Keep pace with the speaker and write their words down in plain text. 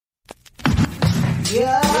Yo,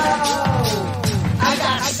 I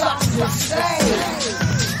got something to say.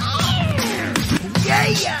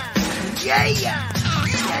 Yeah.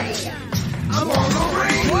 I'm on the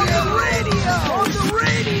radio.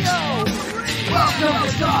 Welcome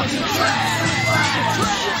to Talking Trash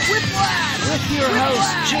with your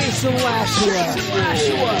host, Jason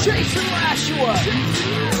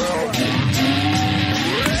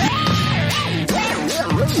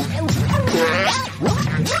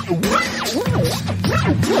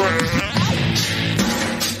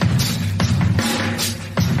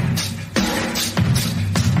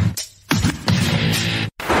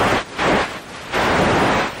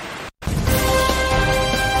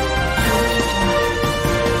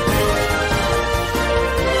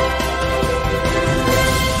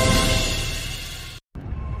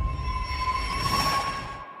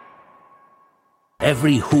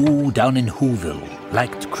Every Who down in Whoville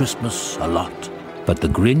liked Christmas a lot, but the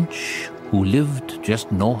Grinch, who lived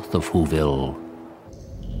just north of Whoville,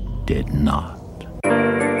 did not.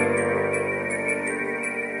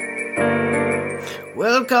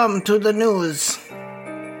 Welcome to the news.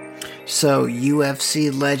 So,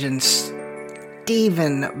 UFC legend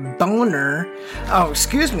Stephen Boner,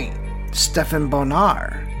 Stephen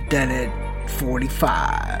Bonar, dead at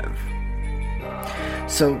 45.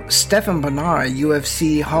 So, Stephen Bonar, a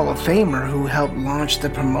UFC Hall of Famer who helped launch the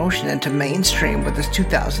promotion into mainstream with his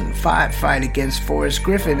 2005 fight against Forrest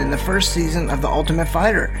Griffin in the first season of The Ultimate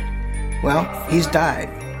Fighter. Well, he's died.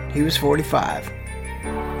 He was 45.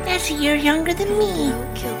 That's a year younger than me.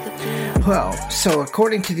 Well, so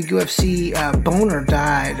according to the UFC, Boner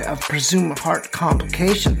died of presumed heart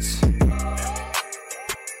complications.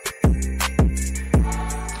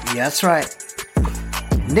 Yeah, that's right.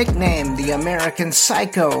 Nicknamed the American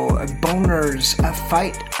Psycho, Boner's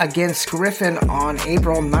fight against Griffin on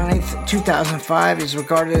April 9th, 2005 is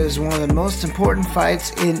regarded as one of the most important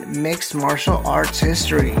fights in mixed martial arts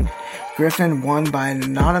history. Griffin won by an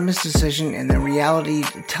anonymous decision in the reality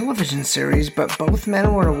television series, but both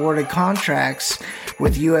men were awarded contracts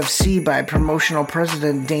with UFC by promotional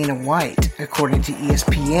president Dana White, according to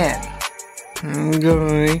ESPN.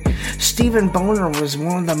 Stephen Boner was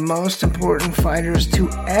one of the most important fighters to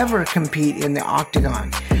ever compete in the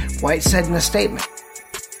octagon, White said in a statement.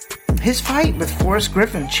 His fight with Forrest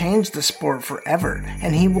Griffin changed the sport forever,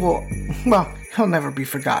 and he'll never be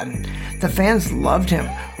forgotten. The fans loved him,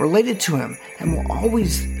 related to him, and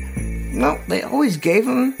they always gave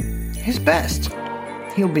him his best.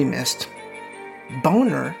 He'll be missed.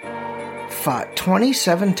 Boner fought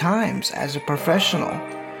 27 times as a professional,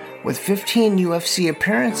 with 15 UFC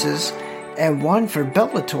appearances and one for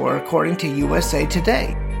Bellator, according to USA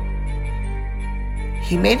Today.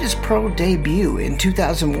 He made his pro debut in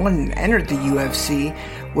 2001 and entered the UFC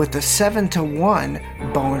with a 7-1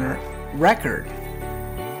 Boner record.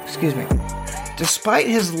 Despite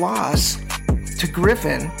his loss to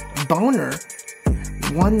Griffin, Boner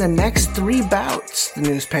won the next 3 bouts, the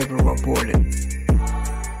newspaper reported.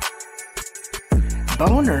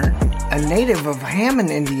 Boner, a native of Hammond,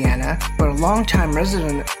 Indiana, but a longtime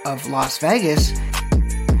resident of Las Vegas,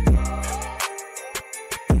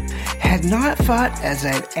 had not fought as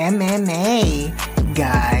an MMA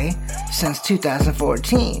guy since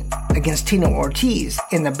 2014 against Tino Ortiz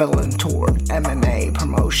in the Bellator MMA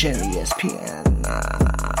promotion, ESPN.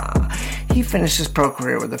 He finished his pro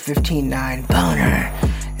career with a 15-9 Boner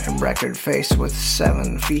and record faced with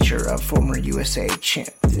 7 feature of former UFC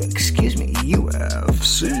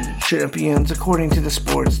champions, according to the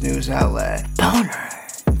sports news outlet. Boner.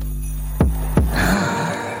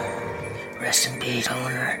 Rest in peace,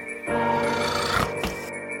 Boner.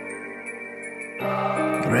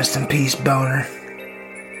 Rest in peace, Boner.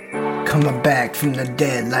 Coming back from the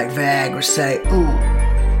dead like Viagra say, ooh,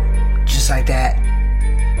 just like that.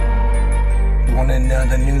 Want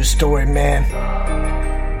another news story, man?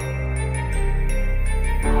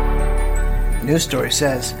 News story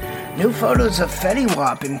says, new photos of Fetty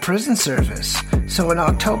Wap in prison service. So in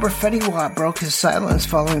October, Fetty Wap broke his silence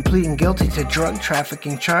following pleading guilty to drug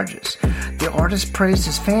trafficking charges. The artist praised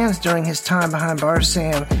his fans during his time behind bars,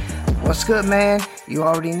 saying, "What's good, man? You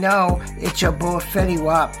already know, it's your boy Fetty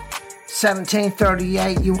Wap.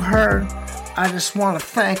 1738, you heard? I just want to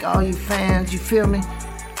thank all you fans, you feel me?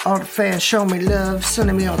 All the fans show me love,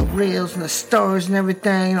 sending me all the reels and the stories and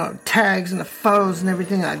everything, all the tags and the photos and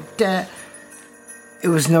everything like that." It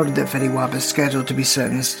was noted that Fetty Wap is scheduled to be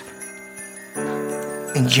sentenced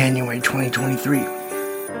in January 2023,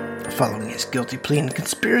 following his guilty plea in a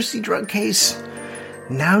conspiracy drug case.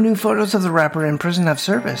 Now new photos of the rapper in prison have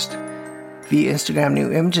surfaced. Via Instagram,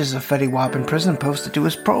 new images of Fetty Wap in prison posted to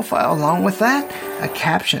his profile. Along with that, a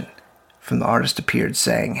caption, From the artist appeared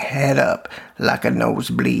saying, head up like a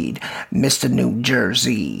nosebleed, Mr. New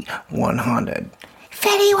Jersey 100.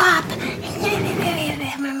 Fetty Wap!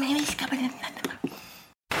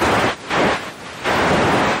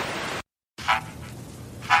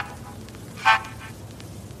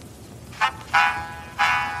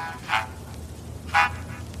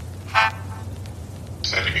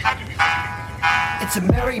 It's a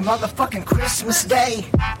merry motherfucking Christmas day.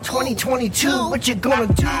 2022, what you gonna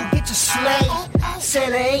do? Get your sleigh.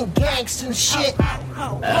 Santa ain't gangsta and shit.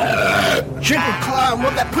 Trick or climb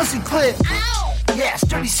with that pussy clip. Yeah,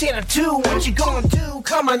 Sturdy Santa too. What you gonna do?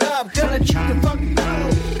 Coming up, gonna chew your fucking crew.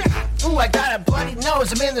 Ooh, I got a bloody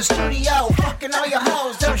nose. I'm in the studio, fucking all your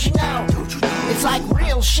hoes, don't you know? It's like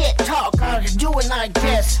real shit talk. I'm doing like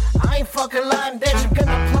this. I ain't fucking lying, bitch. I'm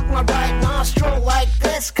gonna pluck my right nostril like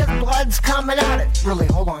this, cause blood's coming out it. Really,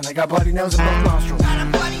 hold on, I got bloody nose in both nostrils. Got a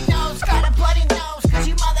bloody nose, cause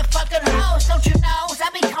you motherfucking hoes, don't you know? I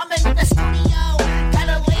be coming to the studio. Got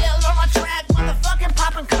a lid on my track, motherfucking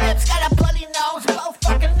popping clips. Got a bloody nose, both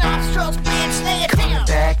fucking nostrils, bitch, lay it down.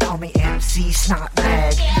 Back, call me MC Snot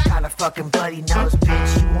Bag. Got a fucking bloody nose,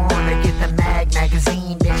 bitch. You wanna get the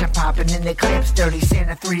magazine, bitch? I'm popping in the clips. Dirty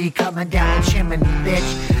Santa 3 coming down the chimney,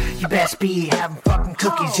 bitch. You best be having fucking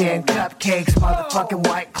cookies and cupcakes, motherfucking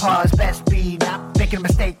White Claws. Best be not making a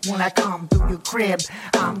mistake when I come through your crib.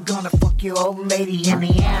 I'm gonna fuck your old lady in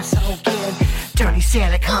the asshole, kid. Dirty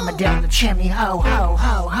Santa coming down the chimney, ho, ho,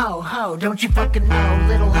 ho, ho, ho. Don't you fucking know,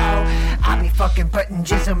 little ho? I be fucking putting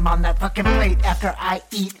jism on that fucking plate after I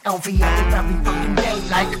eat LVS every fucking day.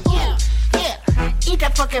 Like, yeah, eat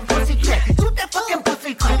that fucking pussy clip. Eat that fucking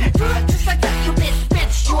pussy clip. Do it just like that, you bitch.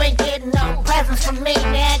 You ain't getting no presents from me,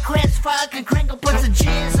 man. Chris fucking Kringle puts a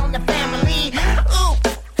jizz on the family. Ooh,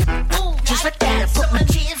 just like that. Put my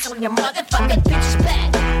jizz on your motherfucking bitch's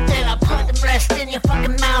back. Then I put the rest in your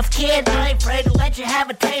fucking mouth, kid. I ain't afraid to let you have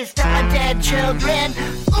a taste of my dead children.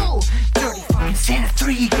 Ooh, Dirty fucking Santa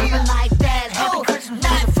 3, even like that. Happy Christmas,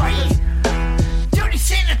 not free. Dirty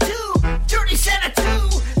Santa 2, Dirty Santa 2,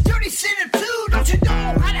 Dirty Santa 2. Don't you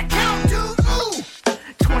know how to count, dude? Ooh,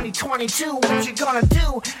 2022, what you gonna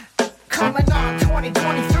do? Coming on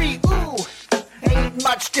 2023, ooh, ain't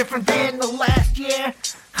much different than the last year.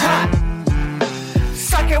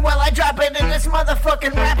 Suck it while I drop it in this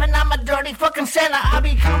motherfucking rapping. I'm a dirty fucking Santa. I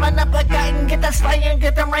be coming up like I can get that sleigh and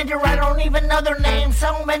get the reindeer. I don't even know their names.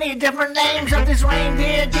 So many different names of this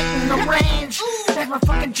reindeer getting the range. That's my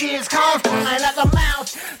fucking jizz comes flying out the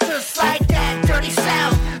mouth. Just like that, dirty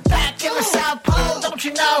South. Back in the South Pole, don't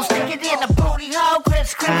you know? Stick it in the booty hole.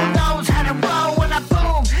 Chris Kringle knows how to roll when I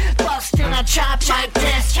boom. Bust in a chop like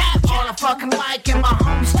this. On a fucking mic in my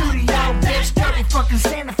home studio, bitch. Dirty fucking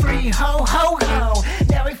Santa 3, ho, ho, ho.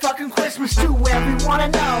 Merry fucking Christmas to everyone I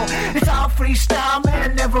know. It's all freestyle,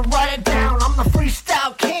 man, I never write it down. I'm the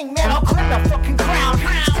freestyle king, man, I'll clear the fucking crown.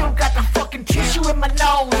 Still got the fucking tissue in my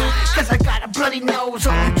nose, cause I got a bloody nose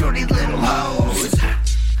on the dirty little hoes.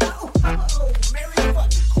 Oh, oh, Merry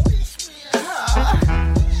fucking Christmas.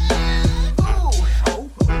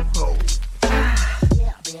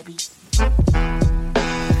 yeah, baby.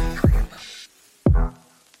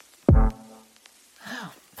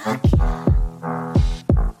 Oh, fuck yeah.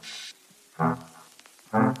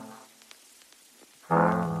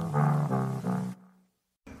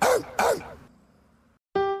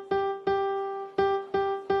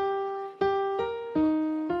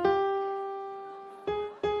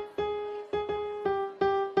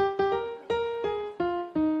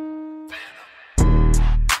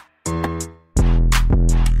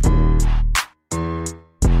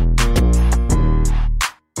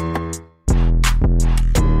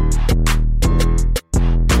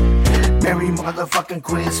 Motherfucking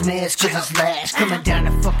Christmas, cause it's last. Coming down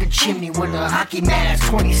the fucking chimney with a hockey mask.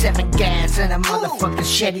 27 gas and a motherfucking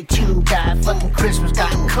Chevy 2. Got fucking Christmas,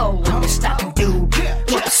 got cold in your stocking, dude.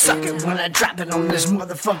 Yeah, suck it when I drop it on this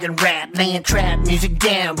motherfucking rap. Laying trap music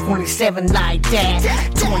down, 27 like that.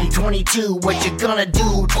 2022, what you gonna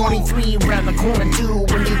do? 23 round the corner too.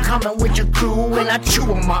 When you coming with your crew and I chew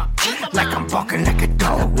 'em up like I'm barking like a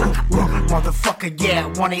dog. Motherfucker, yeah,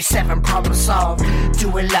 187 problem solved.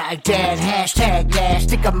 Do it like that. Hashtag last,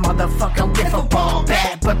 stick a motherfucking wiffle ball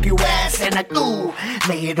bat up your ass and I ooh,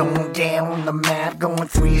 lay it on down on the map, going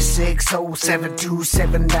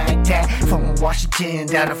 360-727 like that. From Washington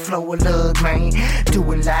down the Florida, man.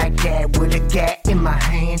 Do it like that with a gat in my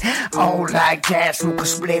hand, all like that. Smoke a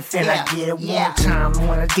spliff and I get it one time.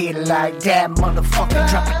 When I did it like that, motherfucker,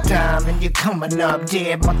 drop a dime and you're coming up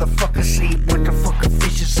dead. Motherfucker, sleep with the fucking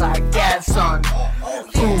fishes like that, son.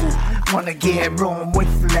 Ooh, wanna get rolling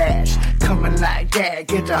with Flash. Coming like that,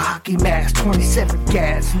 get the hockey mask. 27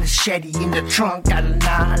 gas in the Shetty in the trunk. Got a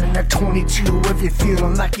 9 and a 22 if you're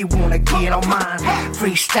feeling like you wanna get on mine.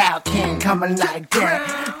 Freestyle king coming like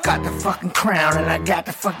that. Got the fucking crown and I got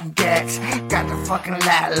the fucking gas. Got the fucking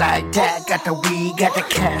light like that. Got the weed, got the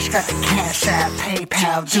cash out.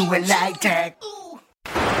 PayPal, do it like that. Ooh.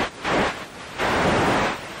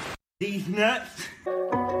 These nuts.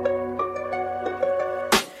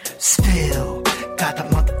 Still got the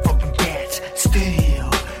motherfucking gas. Still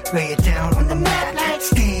lay it down on the mat.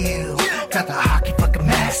 Still got the hockey fucking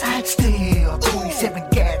mask. Still 27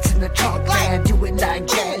 gats in the trunk, man. Do it like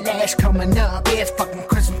that. Lash coming up. It's fucking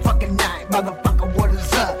Christmas fucking night. Motherfucker, what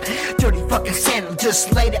is up? Dirty fucking Santa.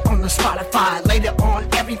 Just laid it on the Spotify. Laid it on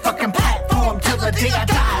every fucking platform till the day I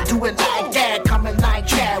die. Do it like that. Coming like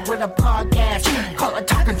that with a podcast. Call it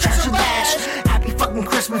Talking Trash and Lash. Happy fucking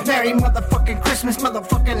Christmas. Merry motherfucking Christmas.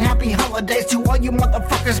 Motherfucking happy holidays to all you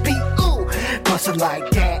motherfuckers. Be ooh. Bustin' like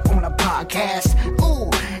that on a podcast. Ooh.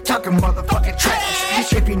 Talking motherfucking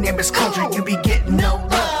trash. If your name is Country, you be getting no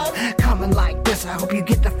love. Coming like this, I hope you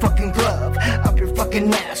get the fucking glove up your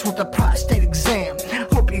fucking ass with a prostate exam.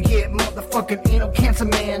 Hope you get motherfucking anal cancer,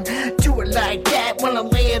 man. Do it like that, wanna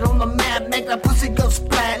lay it on the map. Make the pussy go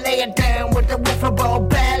splat. Lay it down with the wiffle ball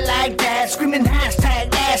bad like that. Screaming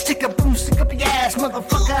hashtag ass, stick a boom, stick up your ass,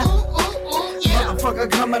 motherfucker. Motherfucker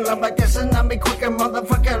coming up like this and I'll be quicker,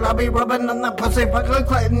 motherfucker. I'll be rubbing on the pussy, fucker,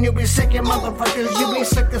 Clayton. You be sick, you motherfuckers. You be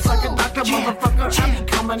sick, it's like a doctor, motherfucker. I'll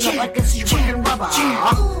be coming up like this, you fucking rubber.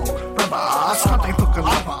 Rubber, something fucking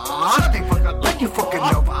rubber. Something fucking like you fucking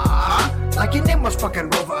Nova. Like your name was fucking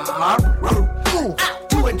Rover. Ooh,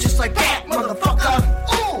 do it just like that, motherfucker.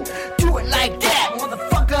 Ooh, do it like that,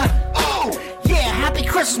 motherfucker. Ooh, yeah, happy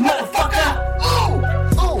Christmas, motherfucker.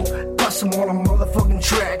 Ooh, bust them on a motherfucking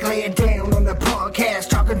track. Lay it down on the podcast.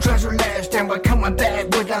 Talking treasure last. Then we're coming back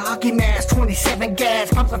with a hockey mask. 27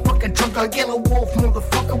 gas. Pop the fucking trunk. A yellow wolf,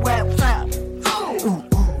 motherfucker. What's up? Ooh,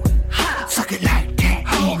 suck it like that.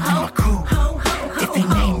 And I'm a crew. If your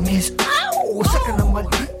name is suck it on my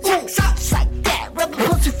sucks like that. Rub the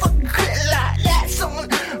pussy fucking crit like that. Someone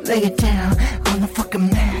lay it down on the fucking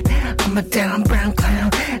mat. I'm a down brown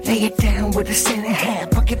clown. Lay it down with a Santa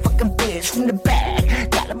hat. Fuck your fucking bitch from the back.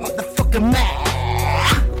 Got a motherfucking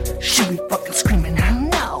mad. Should be fucking screaming, hell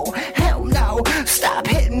no. Stop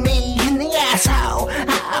hitting me in the asshole.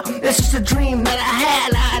 It's just a dream that I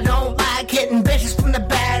had. I don't like hitting bitches from the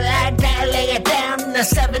back like that. Lay it down in the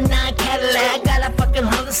 7-9 Cadillac. Got a fucking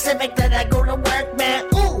Honda Civic that I go to work, man.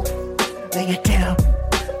 Ooh, lay it down.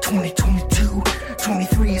 2022,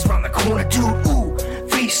 23 is around the corner, dude. Ooh,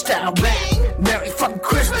 freestyle bang. Merry fucking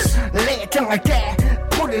Christmas. Lay it down like that.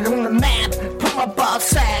 Put it on the map. Put my ball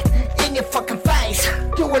sack in your fucking face.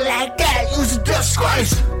 Do it like that. Use a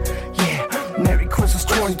disgrace. Yeah, Merry Christmas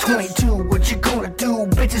 2022. What you gonna do?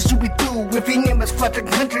 Bitches, you be through. If your name is fucking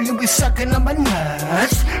Country, you be sucking on my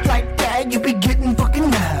nuts. Like that, you be getting fucking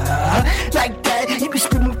nuts. Like that, you be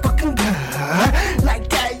screaming fucking nuts. Like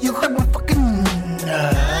that, you heard my fucking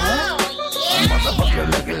nuts. Motherfucker,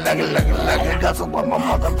 like it. Got some of my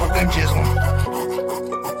motherfucking chisel.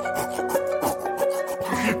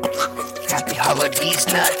 Happy Holideez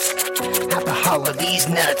nuts. Happy Holideez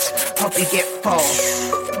nuts. Hope you get full.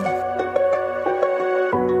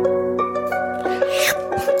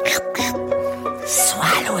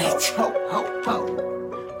 Swallow it. Ho, ho, ho.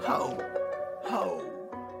 Ho, ho,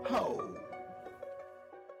 ho.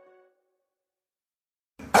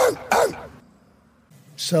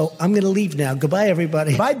 So I'm going to leave now. Goodbye,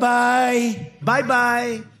 everybody. Bye-bye.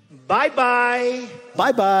 Bye-bye. Bye-bye.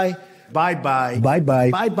 Bye-bye. Bye-bye.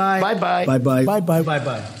 Bye-bye. Bye-bye. Bye-bye. Bye-bye. Bye-bye.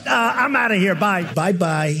 Bye-bye. I'm out of here. Bye.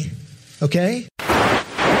 Bye-bye. Okay?